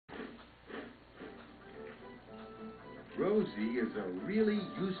Rosie is a really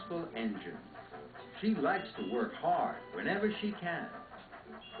useful engine. She likes to work hard whenever she can.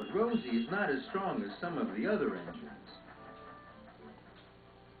 But Rosie is not as strong as some of the other engines.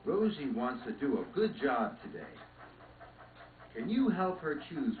 Rosie wants to do a good job today. Can you help her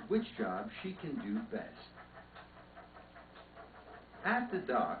choose which job she can do best? At the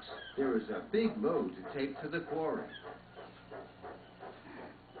docks, there is a big load to take to the quarry.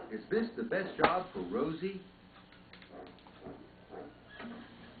 Is this the best job for Rosie?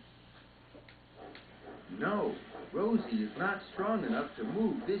 No, Rosie is not strong enough to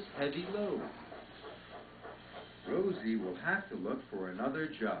move this heavy load. Rosie will have to look for another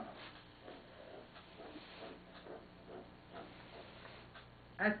job.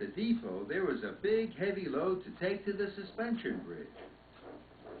 At the depot, there was a big heavy load to take to the suspension bridge.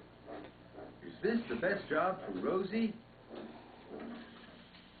 Is this the best job for Rosie?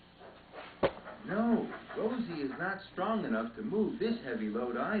 No, Rosie is not strong enough to move this heavy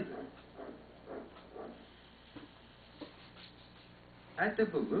load either. At the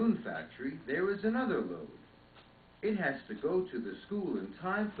balloon factory, there is another load. It has to go to the school in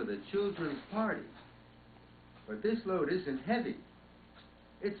time for the children's party. But this load isn't heavy.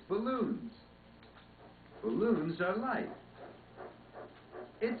 It's balloons. Balloons are light.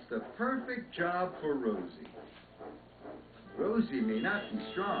 It's the perfect job for Rosie. Rosie may not be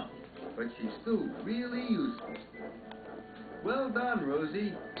strong, but she's still really useful. Well done,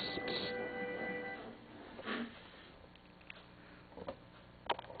 Rosie.